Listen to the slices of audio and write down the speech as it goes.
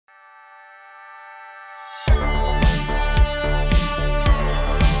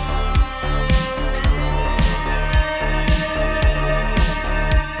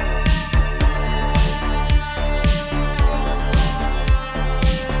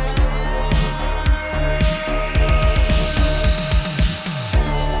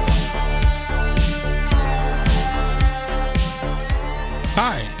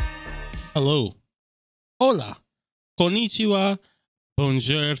Hola, konnichiwa,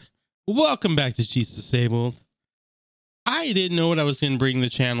 bonjour. Welcome back to Cheese Disabled. I didn't know what I was going to bring to the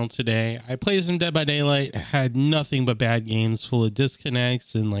channel today. I played some Dead by Daylight, had nothing but bad games full of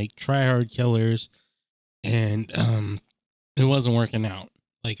disconnects and like try-hard killers, and it wasn't working out.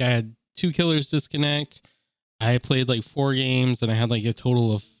 Like I had 2 killers disconnect. I played like 4 games and I had like a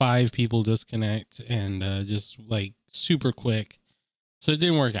total of 5 people disconnect, and just like super quick. So it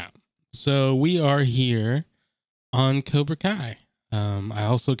didn't work out. So we are here on Cobra Kai. I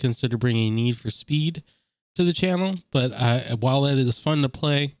also consider bringing Need for Speed to the channel, but while it is fun to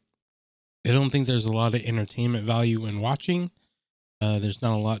play, I don't think there's a lot of entertainment value in watching. There's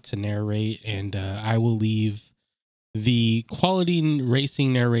not a lot to narrate, and I will leave the quality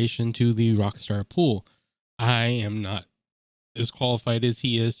racing narration to the Rockstar pool. I am not as qualified as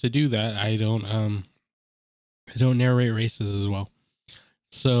he is to do that. I don't narrate races as well.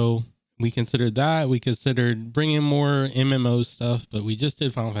 So we considered that. We considered bringing more MMO stuff, but we just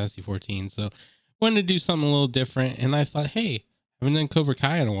did Final Fantasy 14. So wanted to do something a little different. And I thought, hey, I haven't done Cobra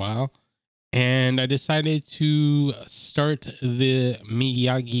Kai in a while. And I decided to start the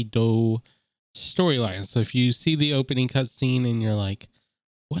Miyagi-Do storyline. So if you see the opening cutscene and you're like,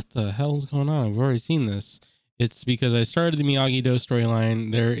 what the hell is going on? I've already seen this. It's because I started the Miyagi-Do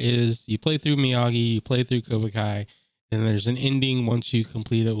storyline. You play through Miyagi, you play through Cobra Kai, and there's an ending once you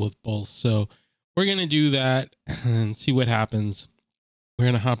complete it with both. So we're going to do that and see what happens. We're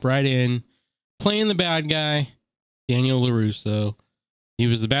going to hop right in, playing the bad guy, Daniel LaRusso. He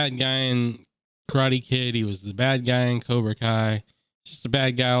was the bad guy in Karate Kid. He was the bad guy in Cobra Kai. Just a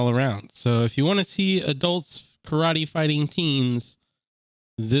bad guy all around. So if you want to see adults karate fighting teens,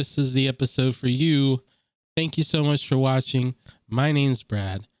 this is the episode for you. Thank you so much for watching. My name's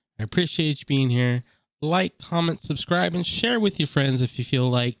Brad. I appreciate you being here. Like, comment, subscribe, and share with your friends if you feel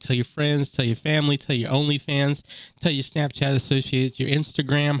like. Tell your friends, tell your family, tell your OnlyFans, tell your Snapchat associates, your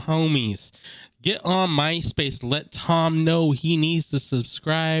Instagram homies. Get on MySpace. Let Tom know he needs to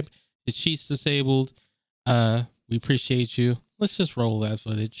subscribe to Cheese Disabled. We appreciate you. Let's just roll that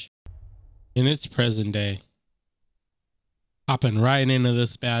footage. And it's present day. Hopping right into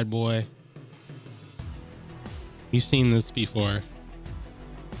this bad boy. You've seen this before.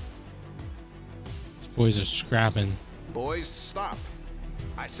 Boys are scrapping. Boys, stop.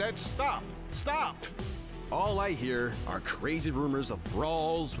 I said stop. Stop. All I hear are crazy rumors of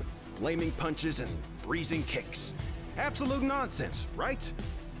brawls with flaming punches and freezing kicks. Absolute nonsense, right?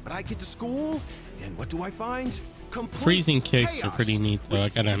 But I get to school, and what do I find? Complete freezing kicks chaos. Are pretty neat, though. I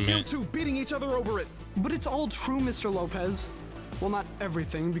gotta admit. You two beating each other over it. But it's all true, Mr. Lopez. Well, not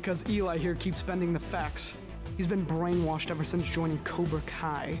everything, because Eli here keeps bending the facts. He's been brainwashed ever since joining Cobra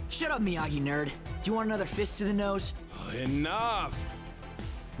Kai. Shut up, Miyagi nerd. Do you want another fist to the nose? Enough.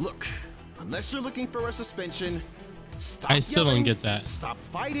 Look, unless you're looking for a suspension, stop I still yelling, don't get that. Stop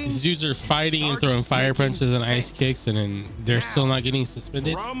fighting. These dudes are fighting and throwing fire punches and ice kicks, and then they're still not getting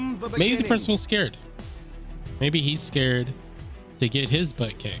suspended. Maybe the principal's scared. Maybe he's scared to get his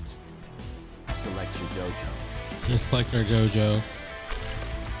butt kicked. Select your dojo. Just select our dojo.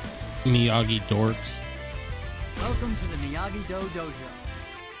 Miyagi dorks. Welcome to the Miyagi-Do dojo.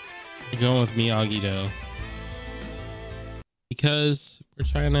 We're going with Miyagi-Do because we're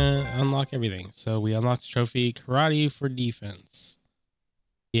trying to unlock everything. So we unlocked the trophy, karate for defense.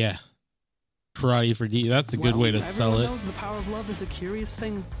 Yeah, karate for that's a good way to sell it. Everyone knows the power of love is a curious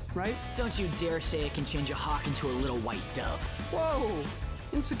thing, right? Don't you dare say it can change a hawk into a little white dove. Whoa,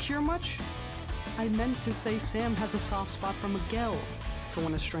 insecure much? I meant to say Sam has a soft spot for Miguel. So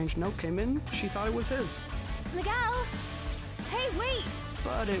when a strange note came in, she thought it was his. Miguel! Hey, wait!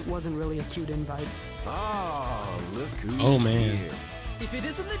 But it wasn't really a cute invite. Oh, look who's Oh, man. here. If it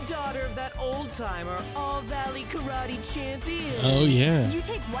isn't the daughter of that old-timer, All-Valley Karate champion. Oh yeah. You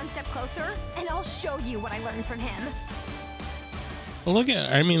take one step closer, and I'll show you what I learned from him. Well, look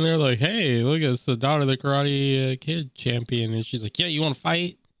at. I mean, they're like, hey, look, it's the daughter of the Karate Kid champion, and she's like, yeah, you want to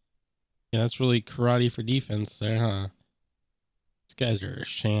fight? Yeah, that's really karate for defense there, huh? These guys are a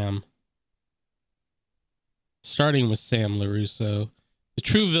sham. Starting with Sam LaRusso. The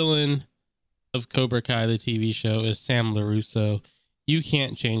true villain of Cobra Kai, the TV show, is Sam LaRusso. You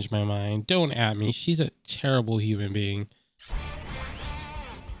can't change my mind. Don't at me. She's a terrible human being.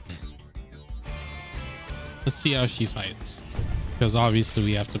 Let's see how she fights. Because obviously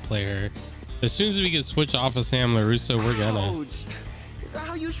we have to play her. As soon as we can switch off of Sam LaRusso, we're gonna. Ouch. Is that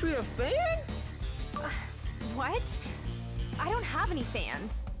how you treat a fan? What? I don't have any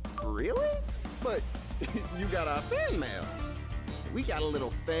fans. Really? But you got our fan mail. We got a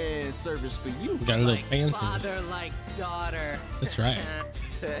little fan service for you. We got a little Like fan service. father, like daughter. That's right.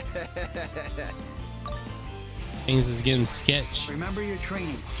 Things is getting sketch. Remember your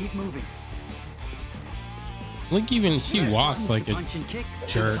training. Keep moving. Look, even she walks like a kick,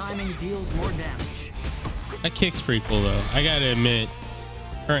 jerk. Timing deals more damage. That kick's pretty cool though. I gotta admit,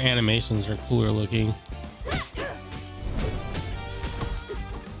 her animations are cooler looking.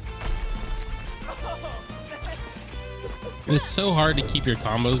 It's so hard to keep your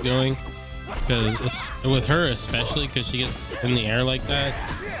combos going because with her, especially because she gets in the air like that,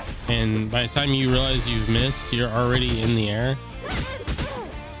 and by the time you realize you've missed, you're already in the air,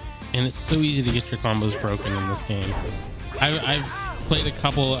 and it's so easy to get your combos broken in this game. I've played a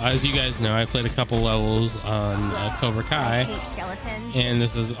couple, as you guys know, I played a couple levels on Cobra Kai, and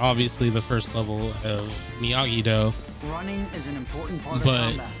this is obviously the first level of Miyagi-Do. Running is an important part of But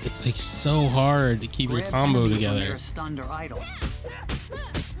combat. it's like so hard to keep your combo together. Stunned or idle.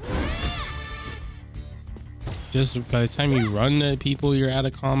 Just by the time you run at people, you're out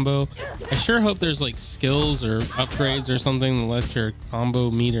of combo. I sure hope there's like skills or upgrades or something to let your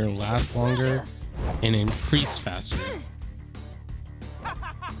combo meter last longer and increase faster.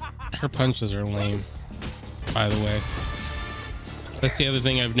 Her punches are lame, by the way. That's the other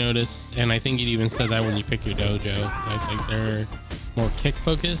thing I've noticed, and I think it even said that when you pick your dojo. Like they're more kick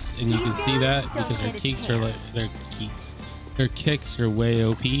focused, and you can see that because their kicks are like their kicks are way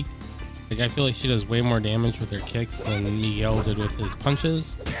OP. Like I feel like she does way more damage with her kicks than Miguel did with his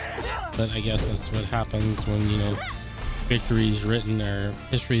punches. But I guess that's what happens when, you know, victory's written or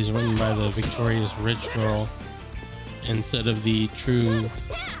history is written by the victorious rich girl instead of the true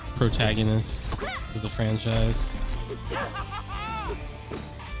protagonist of the franchise.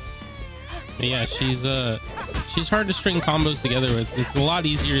 But yeah, she's hard to string combos together with. It's a lot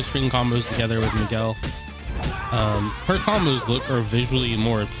easier to string combos together with Miguel. Her combos are visually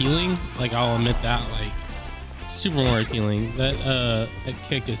more appealing. Like I'll admit that, like super more appealing. That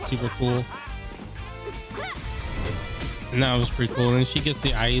kick is super cool. And that was pretty cool. And then she gets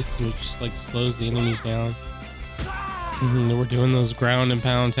the ice, which like slows the enemies down. We're doing those ground and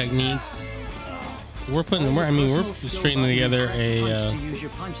pound techniques. We're straightening together a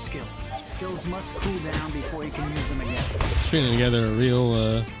Skills must cool down before you can use them again. Straightening together a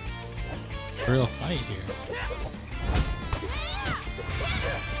real fight here.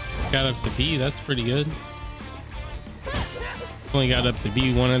 Got up to B, that's pretty good. Only got up to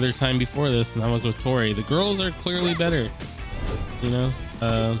B one other time before this, and that was with Tori. The girls are clearly better, you know.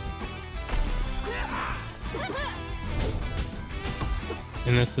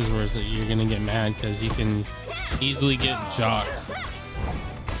 And this is where you're gonna get mad because you can easily get jocked.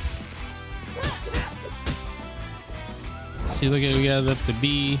 See, look at, we got it up to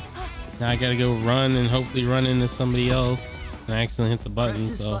B. Now I gotta go run and hopefully run into somebody else. And I accidentally hit the button. Press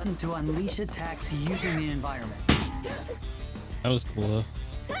this so button to unleash attacks using the environment. That was cool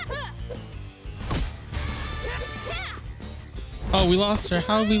though. Oh, we lost her.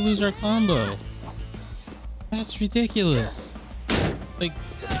 How did we lose our combo? That's ridiculous. Like,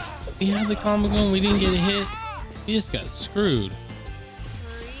 we had the combo going, we didn't get a hit. We just got screwed.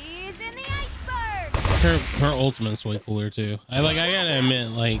 Her ultimate's way cooler too. I gotta admit,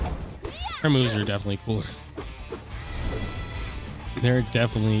 like, her moves are definitely cooler. They're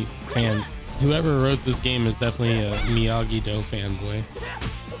definitely whoever wrote this game is definitely a Miyagi-Do fanboy.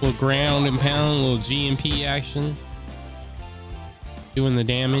 Little ground and pound, little G&P action, doing the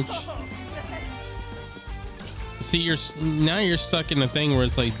damage. See, now you're stuck in a thing where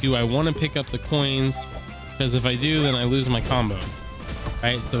it's like, do I want to pick up the coins? Because if I do, then I lose my combo.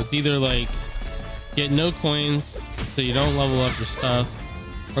 Right? So it's either like get no coins so you don't level up your stuff,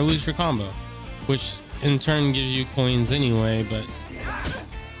 or lose your combo, which in turn gives you coins anyway. But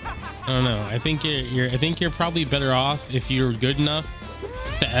I don't know. I think you're probably better off if you're good enough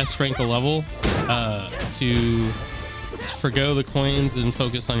to S rank a level to forgo the coins and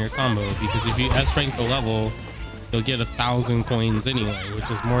focus on your combo, because if you S rank the level, you'll get 1,000 coins anyway,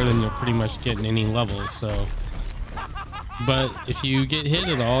 which is more than you'll pretty much get in any level. So, but if you get hit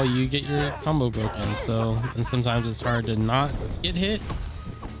at all, you get your combo broken. So, and sometimes it's hard to not get hit,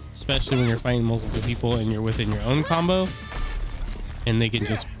 especially when you're fighting multiple people and you're within your own combo, and they can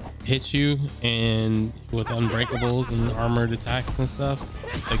just hit you and with unbreakables and armored attacks and stuff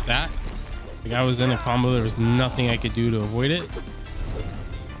like that. Like I was in a combo, there was nothing I could do to avoid it,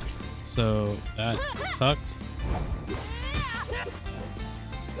 so that sucked.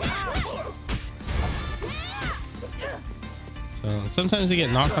 So sometimes they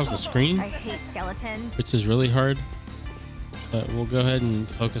get knocked off the screen. I hate skeletons. Which is really hard. But we'll go ahead and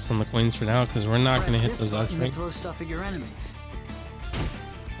focus on the coins for now, because we're not going to hit those S ranks. Throw stuff at your enemies.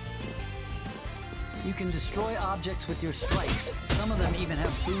 You can destroy objects with your strikes. Some of them even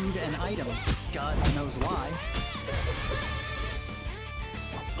have food and items. God knows why.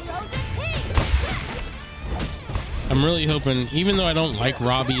 I'm really hoping, even though I don't like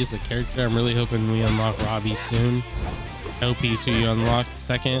Robbie as a character, I'm really hoping we unlock Robbie soon. I hope he's who you unlock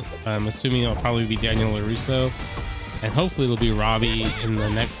second. I'm assuming it'll probably be Daniel LaRusso. And hopefully it'll be Robbie in the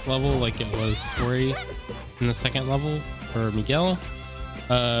next level like it was Tori in the second level for Miguel.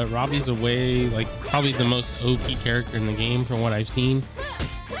 Robbie's like probably the most OP character in the game from what I've seen.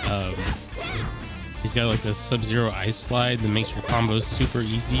 He's got like a Sub-Zero ice slide that makes your combos super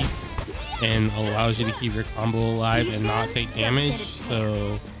easy and allows you to keep your combo alive and not take damage.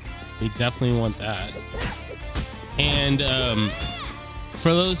 So we definitely want that. And for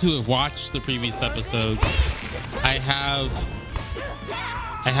those who have watched the previous episodes, I have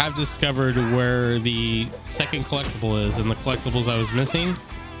discovered where the second collectible is and the collectibles I was missing,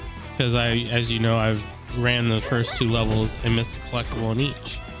 because as you know, I've ran the first 2 levels and missed a collectible in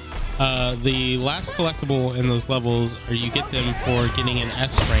each. The last collectible in those levels are you get them for getting an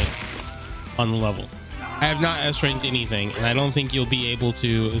S rank on the level. I have not S ranked anything, and I don't think you'll be able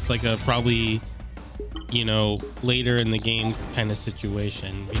to. It's like a probably, you know, later in the game kind of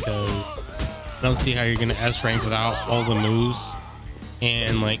situation, because I don't see how you're gonna S rank without all the moves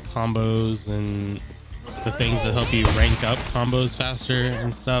and like combos and the things that help you rank up combos faster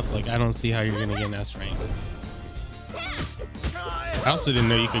and stuff. Like, I don't see how you're gonna get an S rank. I also didn't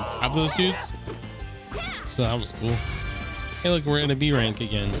know you could grab those dudes, so that was cool. Hey, look, we're in a B rank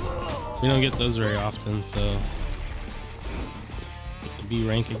again. We don't get those very often, so get the B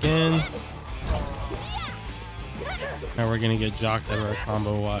rank again. Now we're gonna get jocked out of our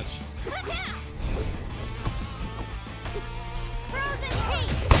combo watch.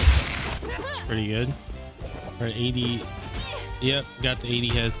 It's pretty good. We're at 80. Yep, got to 80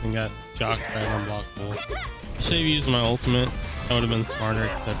 hits and got jocked by an unblockable. Should have used my ultimate. That would have been smarter,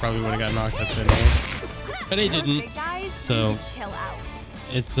 because I probably would have got knocked out anyway. But I didn't. So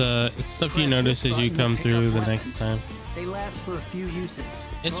it's stuff you notice as you come through the next time. They last for a few uses.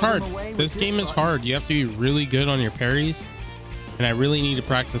 It's hard. This game is hard. You have to be really good on your parries, and I really need to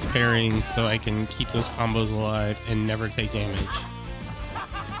practice parrying so I can keep those combos alive and never take damage.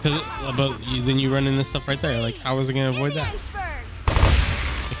 Then you run into stuff right there. Like, how was I gonna avoid that?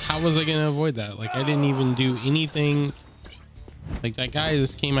 Like, how was I gonna avoid that? Like, I didn't even do anything. Like, that guy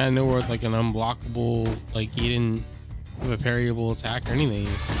just came out of nowhere with like an unblockable. Like, he didn't have a parryable attack or anything. He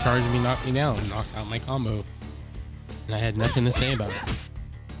just charged me, knocked me down, knocked out my combo, and I had nothing to say about it.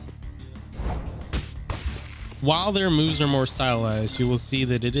 While their moves are more stylized, you will see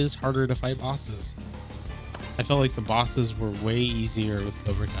that it is harder to fight bosses. I felt like the bosses were way easier with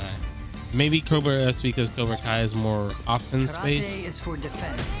Cobra Kai. Maybe that's because Cobra Kai is more offense based. I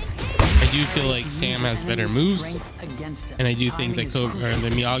do feel like Sam has better moves, and I do think that the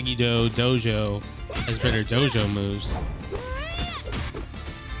Miyagi-Do dojo has better dojo moves.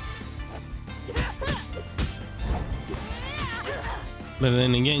 But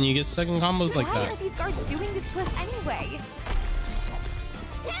then again, you get stuck in combos like that. Why are these guards doing this to us anyway?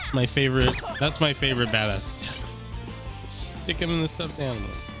 That's my favorite badass step. Stick him in the stuffed animal.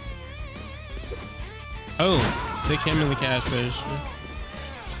 Oh, stick him in the cash register.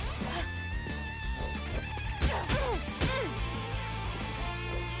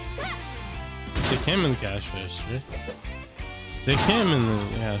 Stick him in the cash register. Stick him in the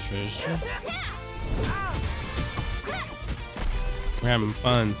cash register. We're having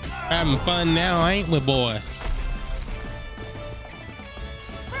fun. We're having fun now, ain't we, boys?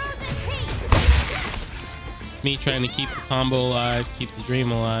 Me trying to keep the combo alive, keep the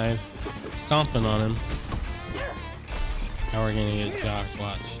dream alive, stomping on him. Now we're gonna get jocked.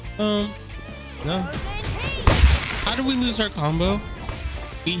 Watch. No. How did we lose our combo?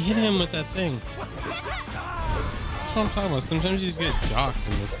 We hit him with that thing. That's what I'm talking about. Sometimes you just get jocked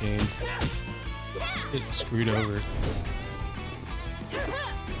in this game. Get screwed over.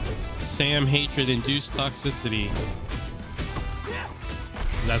 Sam hatred induced toxicity.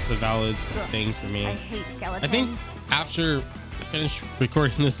 That's the valid thing for me. I hate skeletons. I think after I finish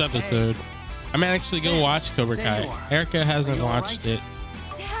recording this episode, I might actually go watch Cobra Kai. Erica hasn't watched it,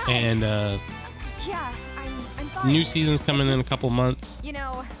 and yeah, I'm fine. new season's coming in a couple months. You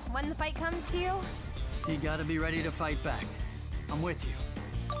know, when the fight comes to you, You gotta be ready to fight back. I'm with you.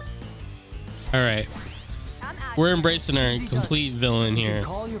 All right, I'm out. we're embracing our complete villain here.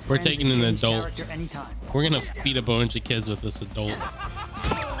 We're taking an adult. We're gonna beat a bunch of kids with this adult.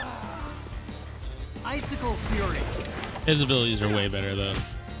 Icicle Fury. His abilities are way better though.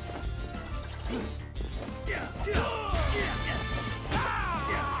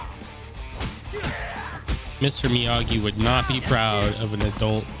 Mr. Miyagi would not be proud of an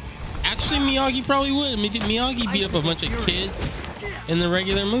adult. Actually, Miyagi probably would. Miyagi beat up a bunch of kids in the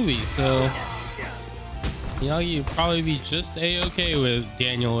regular movie, so Miyagi would probably be just a-okay with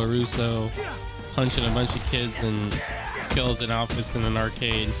Daniel LaRusso punching a bunch of kids in skeleton outfits in an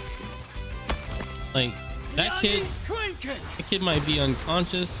arcade. Like, that kid might be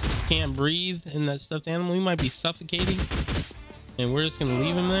unconscious, can't breathe in that stuffed animal. He might be suffocating, and we're just gonna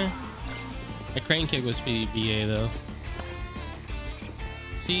leave him there. That crane kick was pretty BA though.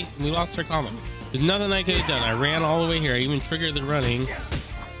 See, we lost our combo. There's nothing I could have done. I ran all the way here. I even triggered the running.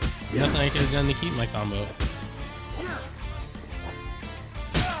 Nothing I could have done to keep my combo.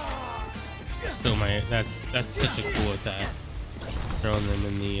 Still, that's such a cool attack. Throwing them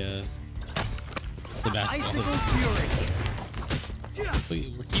in the basketball.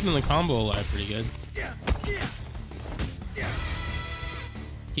 We're keeping the combo alive pretty good.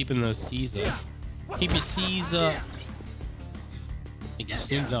 Keeping those C's up. Keep your C's up. Make your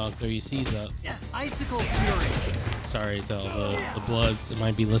Snoop Dogg throw your C's up. Icicle Fury. Sorry to all the Bloods that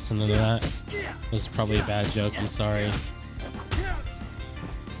might be listening to that. That was probably a bad joke. I'm sorry.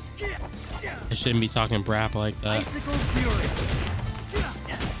 I shouldn't be talking brap like that. Icicle Fury.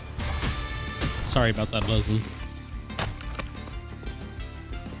 Sorry about that, buzzing.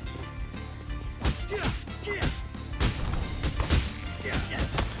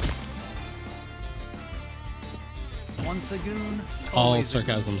 Once a goon. All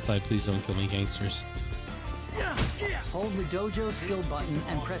sarcasm aside, please don't kill me, gangsters. Hold the dojo skill button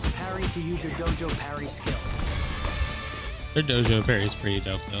and press parry to use your dojo parry skill. Their dojo parry is pretty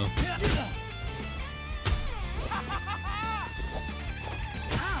dope though.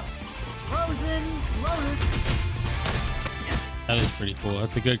 Frozen Lotus. That is pretty cool.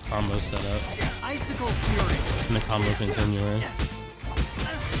 That's a good combo setup. Icicle Fury. And the combo continuer.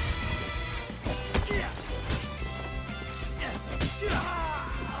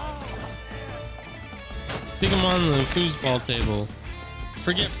 Stick him on the foosball table.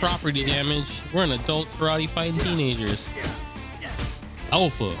 Forget property damage. We're an adult karate fighting teenagers.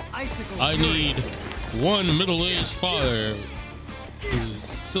 Alpha. I need one middle-aged father who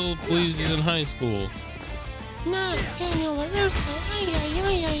still believes he's in high school. Not Daniel LaRusso.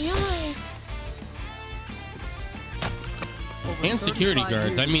 And security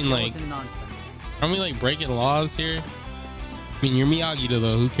guards. I mean, like, aren't we like breaking laws here? I mean, you're Miyagi-Do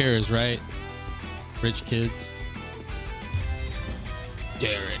though. Who cares, right? Rich kids.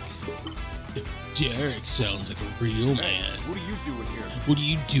 Derek sounds like a real man. What are you doing here? What are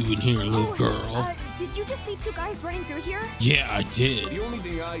you doing here, little girl? Did you just see two guys running through here? Yeah, I did. The only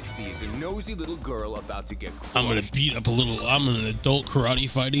thing I see is a nosy little girl about to get crushed. I'm gonna beat up I'm an adult karate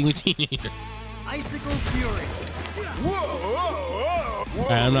fighting a teenager. Icicle Fury.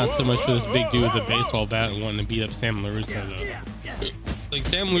 I'm not so much for this big dude with a baseball bat and wanting to beat up Sam LaRusso though. Like,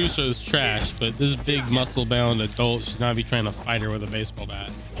 Sam LaRusso is trash, but this big muscle-bound adult should not be trying to fight her with a baseball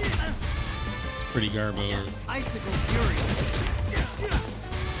bat. It's pretty garbo. Icicle Fury.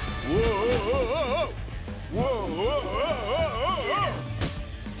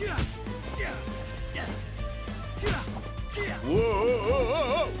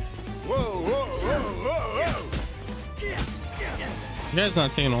 You guys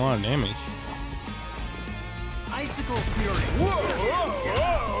not taking a lot of damage. Icicle Fury.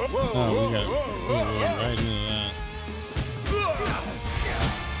 Oh, we got right into that.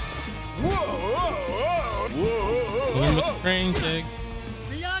 Hit him with the crane kick.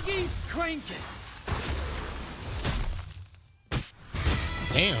 Miyagi's crane kick.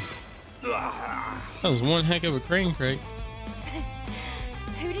 Damn. That was one heck of a crane kick.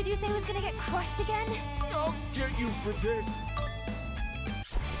 Who did you say was gonna get crushed again? I'll get you for this.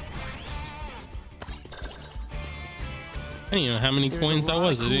 I don't even know how many coins that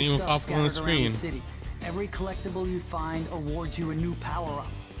was. It didn't even pop on the screen. Every collectible you find awards you a new power-up.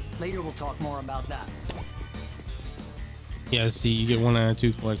 Later we'll talk more about that. Yeah, see, you get 1 out of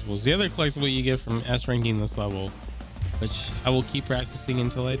 2 collectibles. The other collectible you get from S ranking this level, which I will keep practicing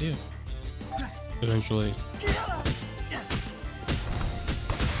until I do. Eventually.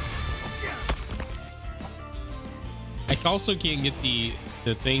 I also can't get the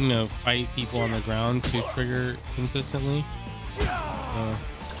thing to fight people on the ground to trigger consistently. So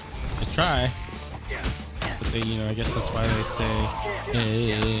I try. But they, you know, I guess that's why they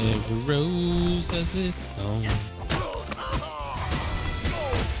say every rose has its song.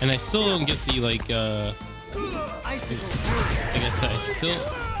 And I still don't get the like I guess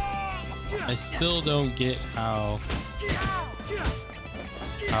I still don't get how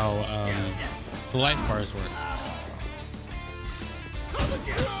the life bars work.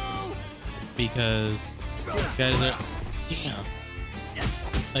 Because Guys are, damn.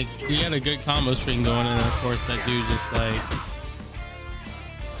 Like, we had a good combo string going, and of course that dude just like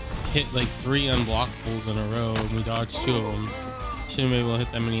hit like 3 unblockables in a row, and we dodged 2 of them. Shouldn't be able to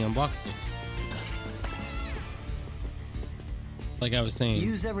hit that many unblockables. Like I was saying,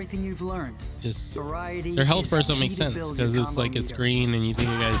 Use everything you've learned. just Variety their health is bars don't key make to sense build because your it's like combo it's meter. green and you think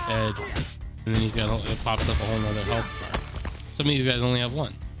the guy's dead, and then it pops up a whole nother health bar. Some of these guys only have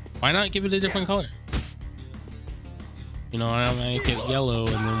 1. Why not give it a different color? You know, I might get yellow,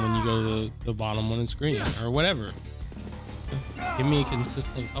 and then when you go to the bottom one, it's green or whatever. Give me a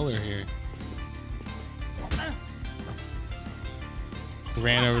consistent color here.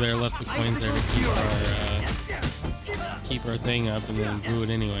 Ran over there, left the coins there to keep our thing up, and then blew it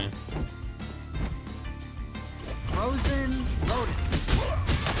anyway. Frozen, loaded.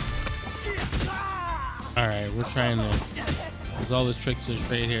 All right, we're trying to. There's all the tricks are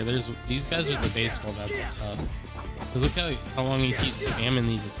straight here. There's these guys with the baseball bats are tough. Cause look how long he keeps spamming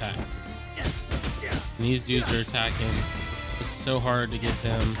these attacks. And these dudes are attacking. It's so hard to get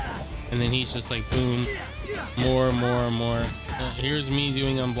them. And then he's just like boom, more. Here's me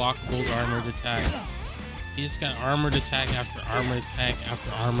doing unblockables, armored attacks. He just got armored attack after armored attack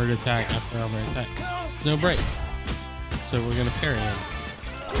after armored attack after armored attack. No break. So we're gonna parry him.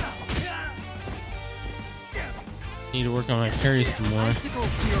 Need to work on my parries some more.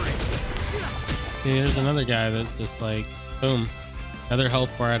 See, there's another guy that's just like, boom, another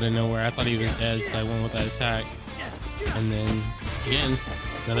health bar out of nowhere. I thought he was dead, so I went with that attack. And then again,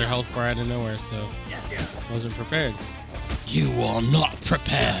 another health bar out of nowhere, so wasn't prepared. You are not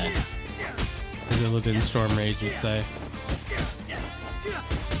prepared, as it lived in Storm Rage would say.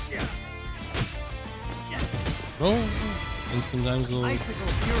 Roll, and sometimes we'll. That's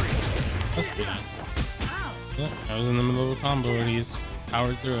pretty nice. Yeah, I was in the middle of a combo and he's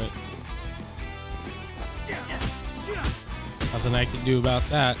powered through it. Nothing I can do about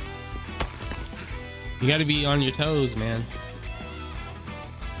that. You got to be on your toes, man.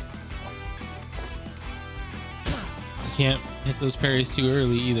 You can't hit those parries too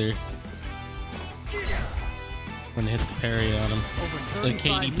early either. I'm gonna hit the parry on him. The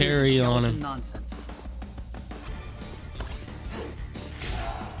Katy Perry on him. Nonsense.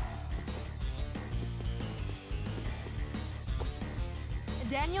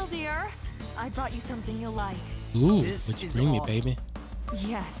 Daniel, dear, I brought you something you'll like. Ooh, This what you is bring me, awesome. baby?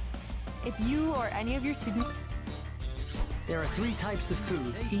 Yes. If you or any of your students... There are 3 types of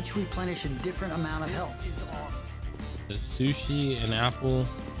food, each replenish a different amount of health. The sushi, an apple,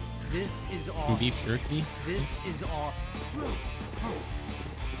 This is and awesome. beef jerky. This is awesome.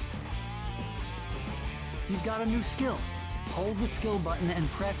 You've got a new skill. Hold the skill button and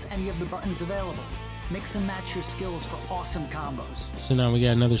press any of the buttons available. Mix and match your skills for awesome combos. So now we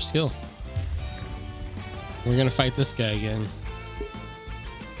got another skill. We're gonna fight this guy again.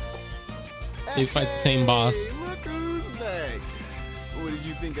 They fight the same boss. Look who's back. What did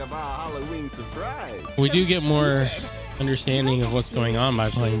you think of our Halloween surprise? We do get more understanding of what's going on by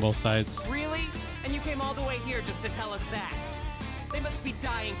playing both sides. Really? And you came all the way here just to tell us that? They must be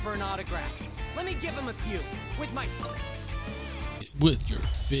dying for an autograph. Let me give them a few. With your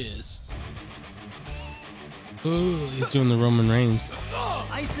fist. Oh, he's doing the Roman Reigns.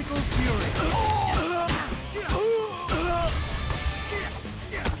 Icicle Fury.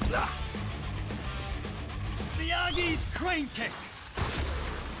 Miyagi's crane kick.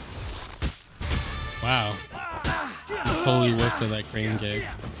 Wow. Totally worked with that crane kick.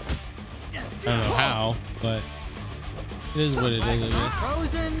 I don't know how, but it is what it is, I guess.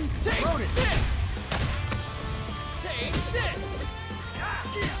 Frozen. Loaded. Take this!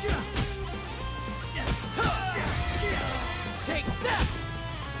 Take that!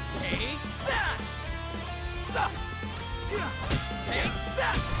 Take that! Take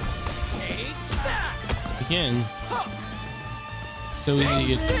that! Take that! Again, it's so easy to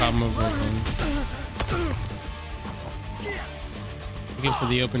get the combo broken. Looking for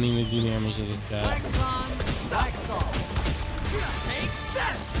the opening to do damage to this guy. Take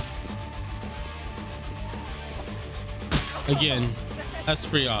that! Again, that's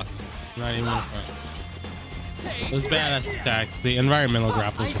pretty awesome. Not even in front. Those badass attacks, the environmental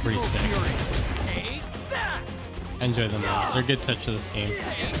grapples are pretty sick. Take that! I enjoy them a lot. They're a good touch of this game.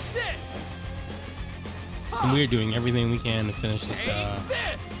 Take this! And we're doing everything we can to finish this guy off.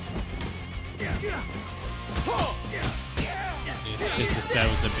 This! Let's get this guy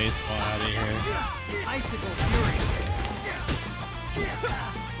with the baseball out of here. Icicle Fury.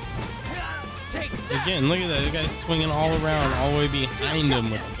 Take that! Again, look at that. The guy's swinging all around, all the way behind him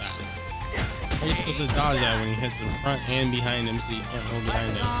with that. How are you supposed to dodge that when he hits in front and behind him so you can't hold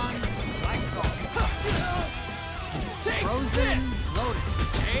behind him? Frozen, loaded.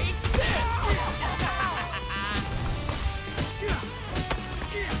 Take this!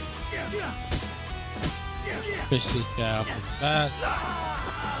 Fish this guy off with that.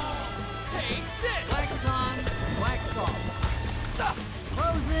 Take this! Wax on, wax off.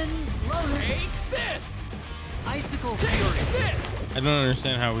 Frozen, loaded. Take this! Icicle Take fury. this! I don't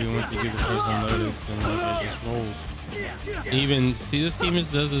understand how we went to do the Frozen Lotus and like I just rolled. Even see, this game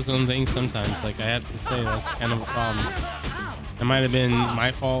just does its own thing sometimes. Like I have to say, that's kind of a problem. It might have been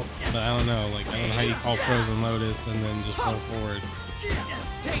my fault, but I don't know. Like I don't know how you call Frozen Lotus and then just roll forward.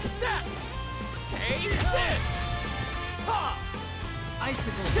 Take that! Take this! Ha!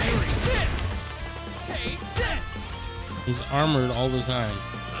 Icicle Take fury. this! Take this! He's armored all the time,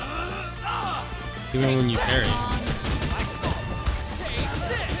 even when you parry.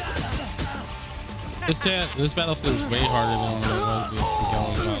 This battle feels way harder than what it was with the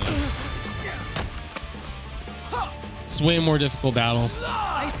Gallon Gauntlet. It's a way more difficult battle.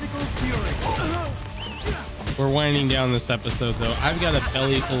 Icicle fury. We're winding down this episode though. I've got a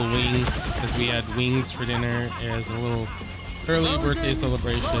belly full of wings because we had wings for dinner as a little early birthday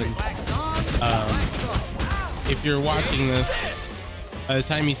celebration. If you're watching this, by the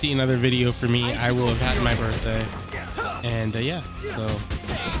time you see another video for me, I will have had my birthday. And yeah, so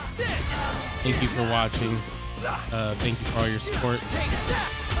thank you for watching. Thank you for all your support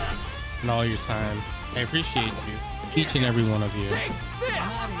and all your time. I appreciate you, each and every one of you. Thank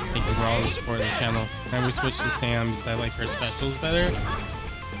you for all the support of the channel. And we switched to Sam because I like her specials better.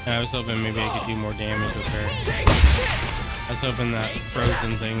 And I was hoping maybe I could do more damage with her. I was hoping that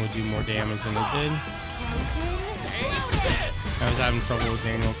Frozen thing would do more damage than it did. I was having trouble with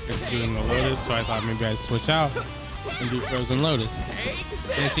Daniel doing the Lotus, so I thought maybe I'd switch out and do Frozen Lotus.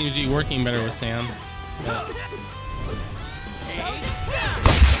 And it seems to be working better with Sam. But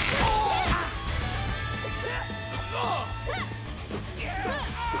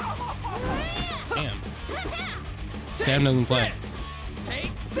damn. Sam doesn't play.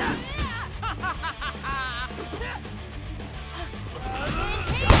 Take that!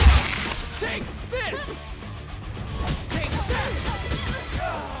 Take this! Take that!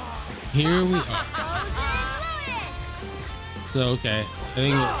 Here we are. So okay, I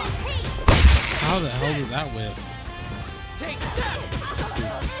think how the hell did that whip? Take that!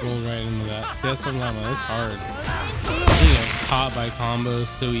 Roll right into that. See, that's what I'm talking about. It's hard. You get caught by combos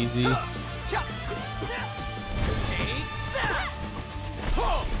so easy.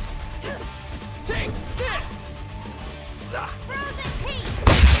 Take this!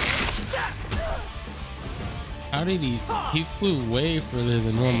 How did he flew way further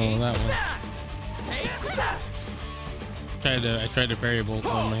than normal with that one. Take that! I tried to parry both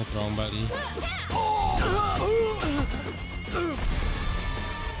of them. I hit the wrong button.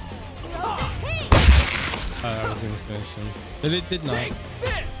 I was gonna finish him, but it did not. Take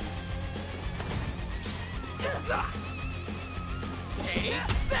this! Take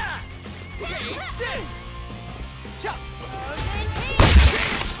that! Take this! Chop! Take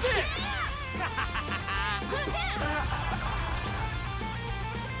this!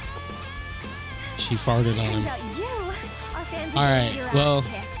 She farted on him. Turns out you are fans of All right, your ass well,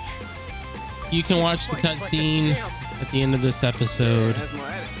 kicked. you can watch the cutscene at the end of this episode. Has more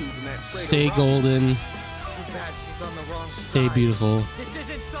attitude than that Stay Traeger. golden. Too bad she's on the wrong Stay side. beautiful. This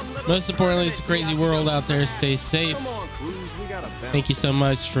isn't some little Most importantly, it's a crazy world out there. Stay safe. Come on, Cruz, we gotta bounce. Thank you so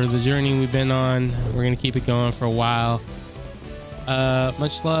much for the journey we've been on. We're gonna keep it going for a while.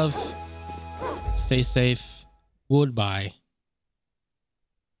 Much love. Stay safe. Goodbye.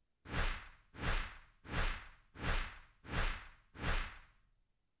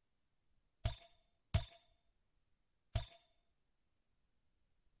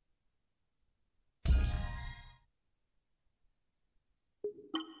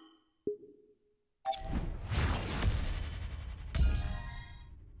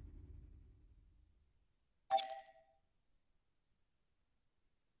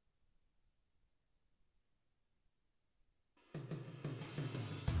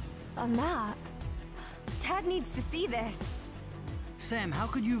 A map. Dad needs to see this. Sam, how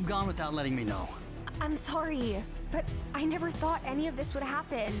could you have gone without letting me know? I'm sorry, but I never thought any of this would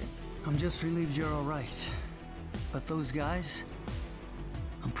happen. I'm just relieved you're all right. But those guys,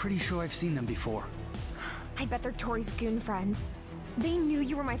 I'm pretty sure I've seen them before. I bet they're Tori's goon friends. They knew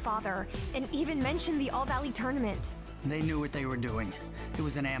you were my father, and even mentioned the All Valley tournament. They knew what they were doing. It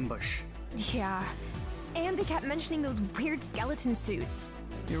was an ambush. Yeah. And they kept mentioning those weird skeleton suits.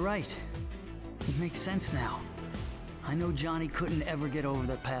 You're right. It makes sense now. I know Johnny couldn't ever get over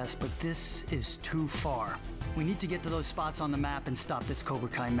the past, but this is too far. We need to get to those spots on the map and stop this Cobra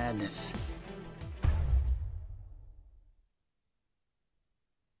Kai madness.